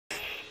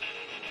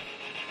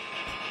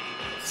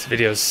This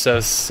video is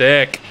so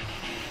sick.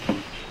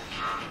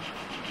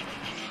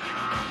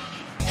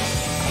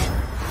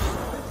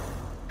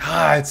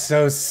 Ah, it's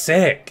so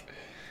sick.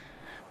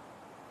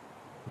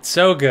 It's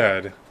so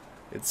good.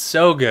 It's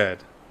so good.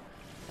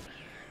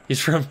 He's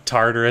from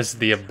Tartarus,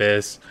 the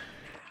Abyss.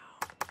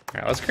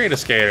 Alright, let's create a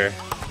skater.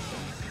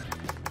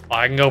 Oh,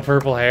 I can go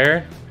purple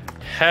hair?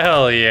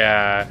 Hell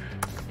yeah.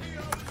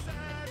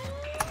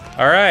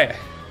 Alright.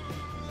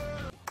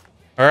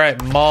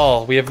 Alright,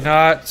 Maul. We have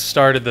not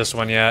started this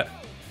one yet.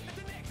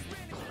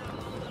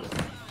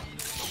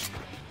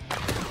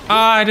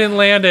 Ah, I didn't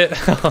land it.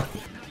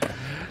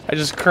 I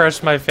just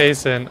crushed my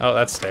face in. Oh,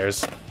 that's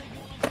stairs.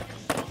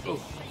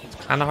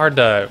 It's kind of hard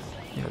to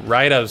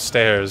ride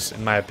upstairs,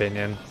 in my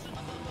opinion.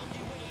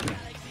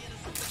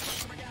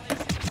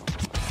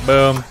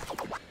 Boom.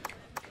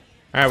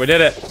 Alright, we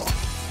did it.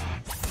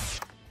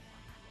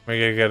 We're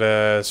gonna go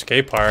to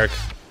skate park.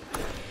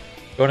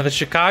 Going to the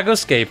Chicago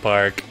skate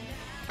park.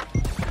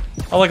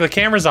 Oh, look, the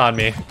camera's on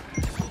me.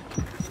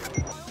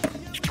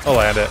 I'll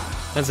land it.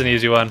 That's an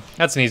easy one.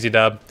 That's an easy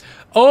dub.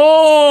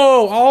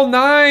 Oh, all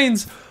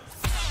nines.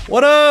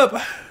 What up?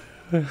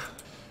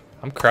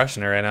 I'm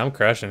crushing it right now. I'm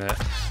crushing it.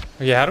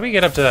 Yeah, how do we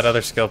get up to that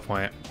other skill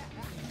point?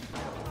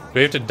 Do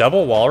we have to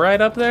double wall ride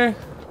up there?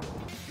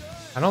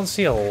 I don't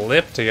see a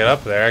lip to get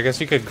up there. I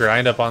guess you could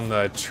grind up on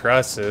the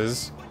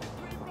trusses.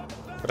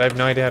 But I have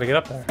no idea how to get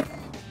up there.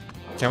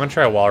 Okay, I'm gonna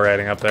try wall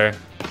riding up there.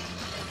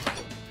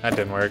 That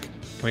didn't work.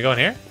 Can we go in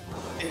here?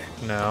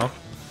 No.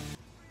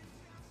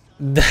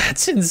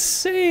 That's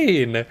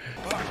insane!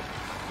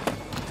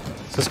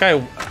 So this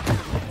guy...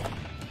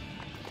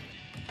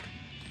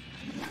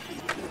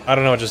 I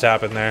don't know what just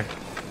happened there.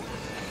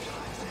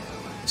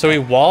 So he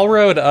wall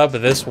rode up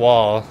this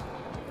wall.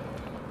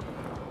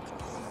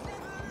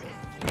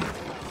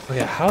 Oh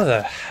yeah, how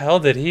the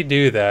hell did he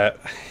do that?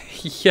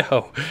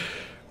 Yo,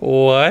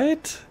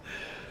 what?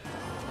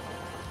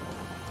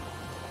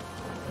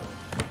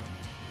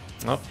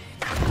 Oh,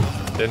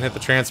 didn't hit the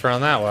transfer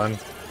on that one.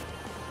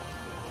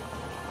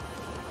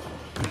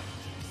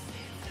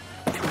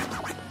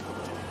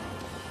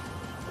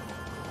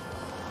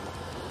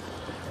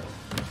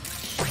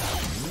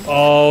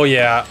 Oh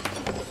yeah.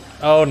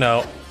 Oh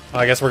no.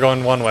 I guess we're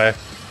going one way.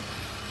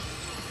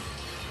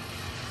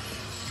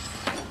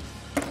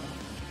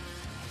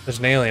 There's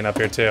an alien up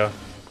here too.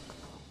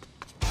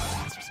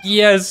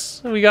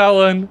 Yes, we got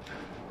one.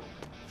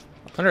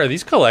 I wonder, are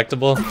these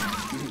collectible?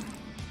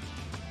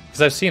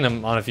 Because I've seen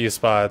them on a few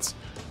spots.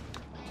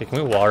 Okay,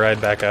 can we wall ride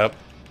back up?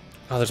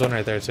 Oh, there's one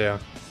right there too.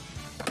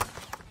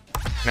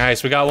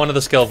 Nice, we got one of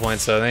the skill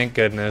points, so thank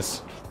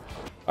goodness.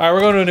 All right,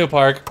 we're going to a new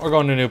park. We're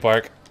going to a new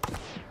park.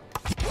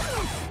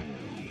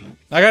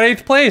 I got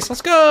 8th place,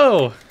 let's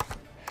go!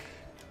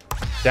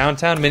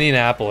 Downtown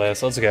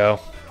Minneapolis, let's go.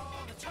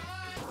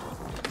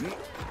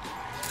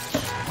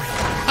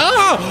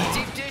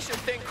 Oh!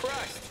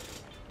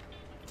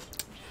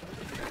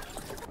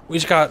 We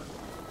just got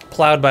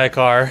plowed by a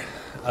car.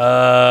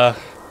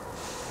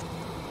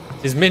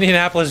 These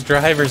Minneapolis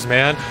drivers,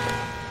 man.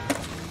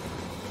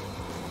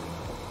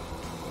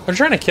 They're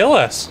trying to kill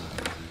us.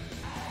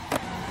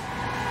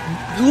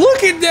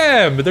 Look at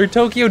them! They're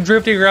Tokyo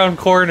drifting around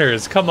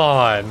corners, come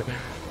on.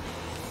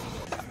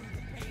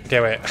 Okay,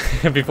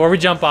 wait. Before we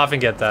jump off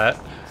and get that,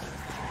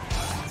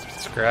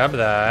 let's grab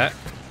that.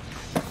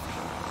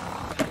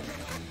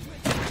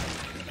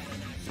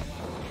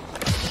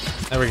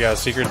 There we go,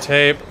 secret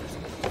tape.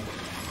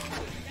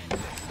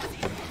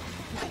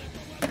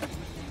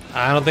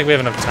 I don't think we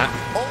have enough time.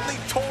 Only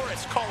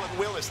tourists call it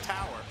Willis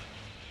Tower.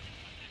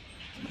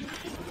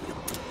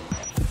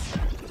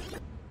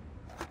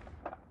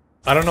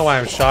 I don't know why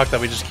I'm shocked that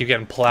we just keep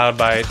getting plowed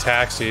by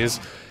taxis.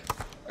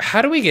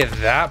 How do we get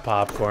that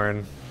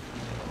popcorn?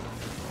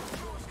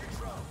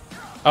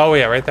 Oh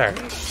yeah, right there.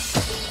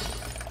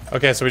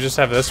 Okay, so we just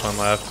have this one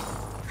left.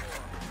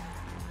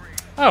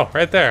 Oh,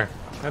 right there.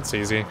 That's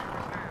easy.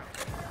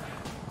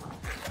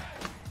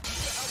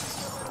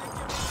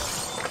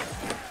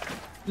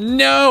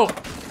 No!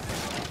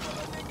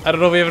 I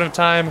don't know if we have enough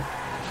time.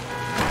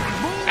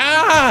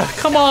 Ah,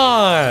 come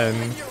on!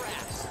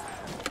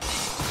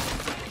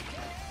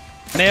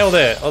 Nailed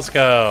it, let's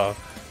go.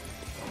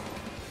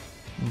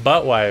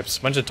 Butt wipes,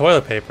 bunch of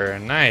toilet paper,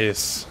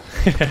 nice.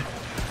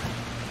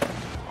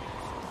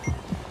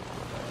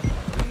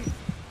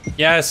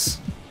 Yes,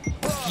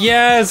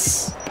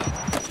 yes!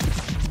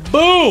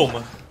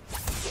 Boom!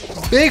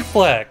 Big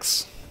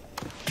flex.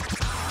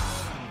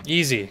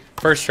 Easy,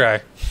 first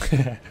try.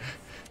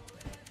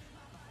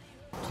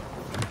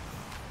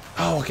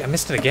 Oh, okay, I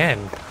missed it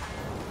again.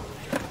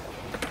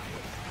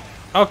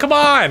 Oh, come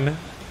on!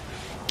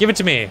 Give it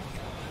to me.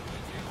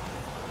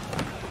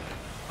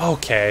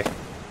 Okay.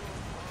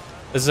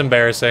 This is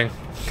embarrassing.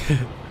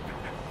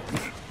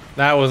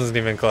 That wasn't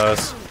even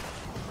close.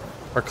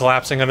 We're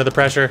collapsing under the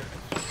pressure.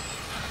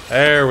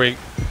 There we...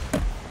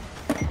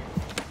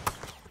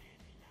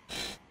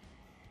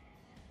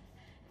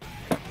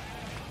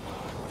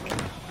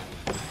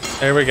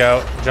 There we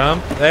go.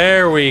 Jump.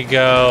 There we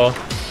go.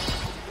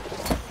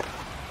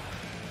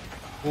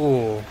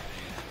 Ooh.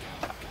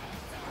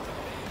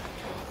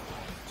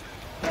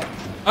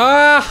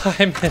 Ah,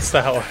 I missed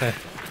that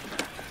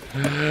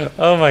one.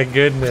 Oh my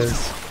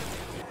goodness.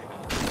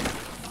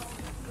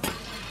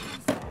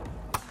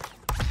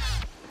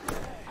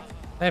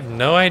 I have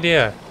no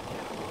idea.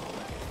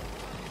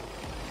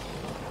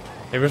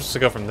 Maybe we're supposed to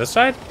go from this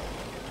side?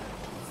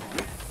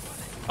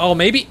 Oh,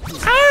 maybe.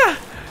 Ah!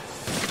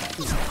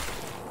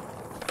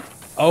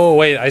 Oh,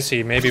 wait, I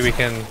see. Maybe we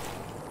can.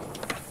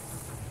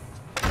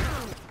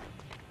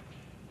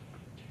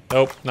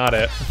 Nope, not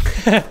it.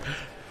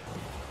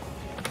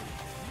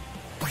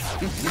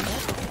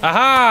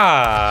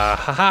 Aha!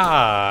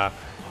 Haha!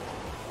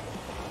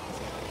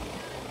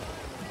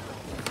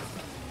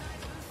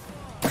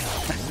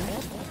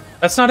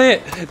 That's not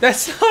it!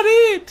 That's not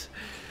it!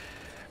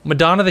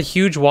 Madonna the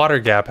huge water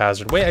gap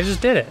hazard. Wait, I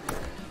just did it.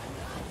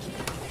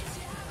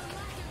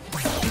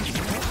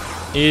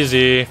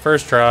 Easy,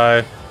 first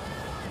try.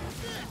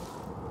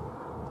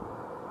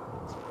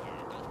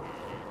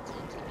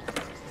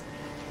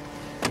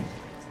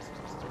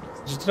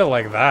 Just did it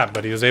like that,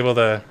 but he was able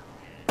to...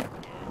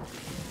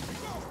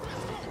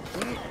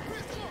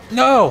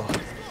 No!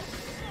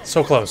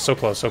 So close, so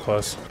close, so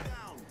close.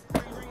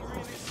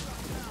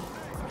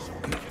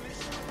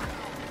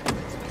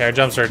 Okay, our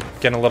jumps are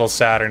getting a little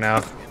sadder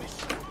now.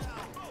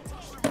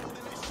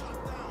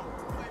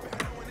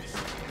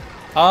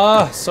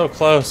 Ah, so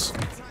close.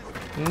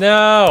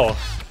 No!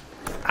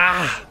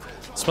 Ah!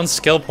 This one's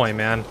skill point,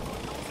 man.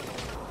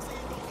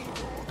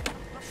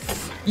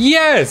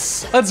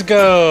 Yes! Let's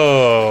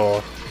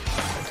go!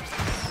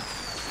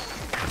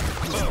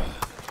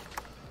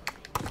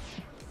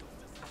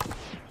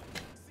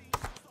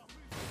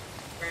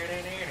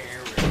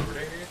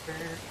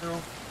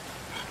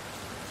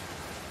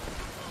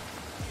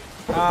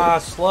 Ah,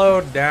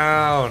 slow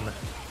down.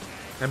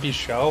 Empty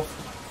shelf?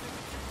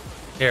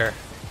 Here.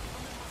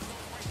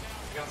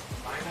 I got some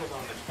finals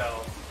on the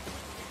shelf.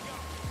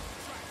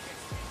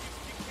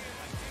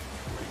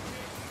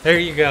 There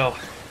you go.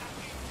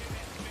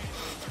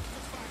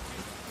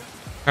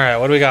 Alright,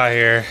 what do we got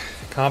here?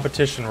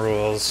 Competition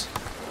rules.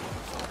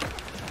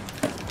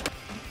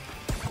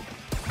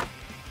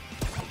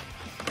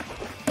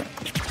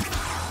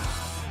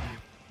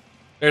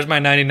 There's my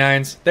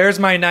 99s. There's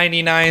my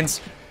 99s.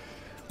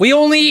 We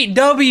only eat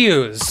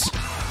W's.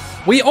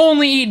 We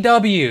only eat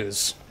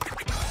W's.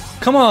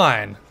 Come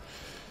on.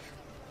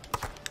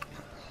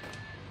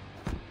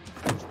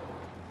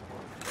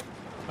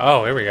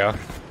 Oh, here we go.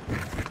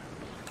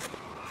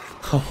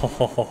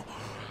 Oh,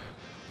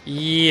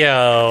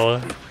 yo.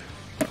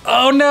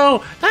 Oh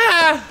no.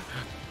 Ah.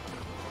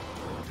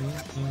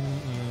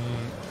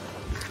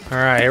 All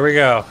right, here we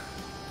go.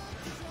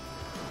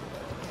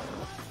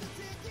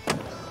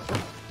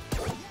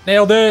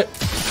 Nailed it.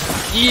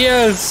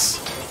 Yes.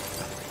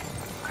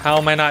 How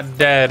am I not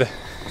dead?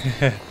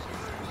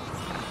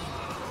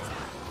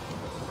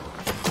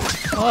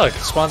 Look,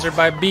 sponsored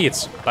by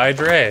Beats, by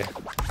Dre.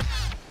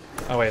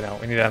 Oh wait, no,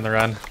 we need to end the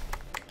run.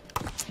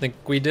 I think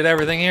we did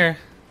everything here.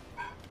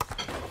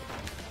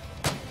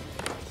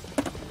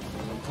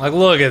 Like,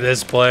 look at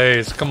this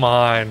place, come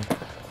on.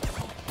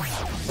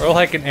 We're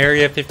like in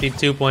Area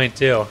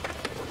 52.2.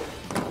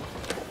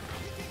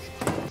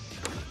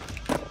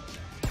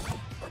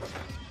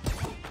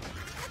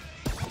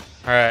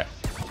 Alright.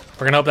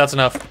 We're gonna hope that's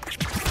enough.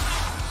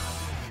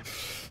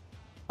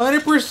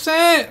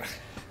 100%!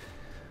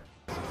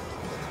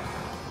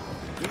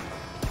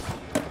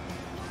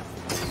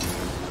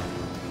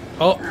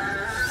 Oh.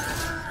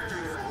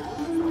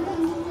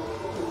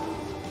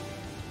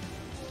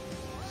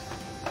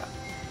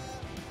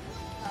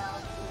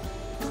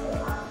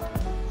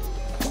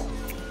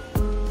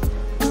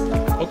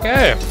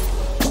 Okay.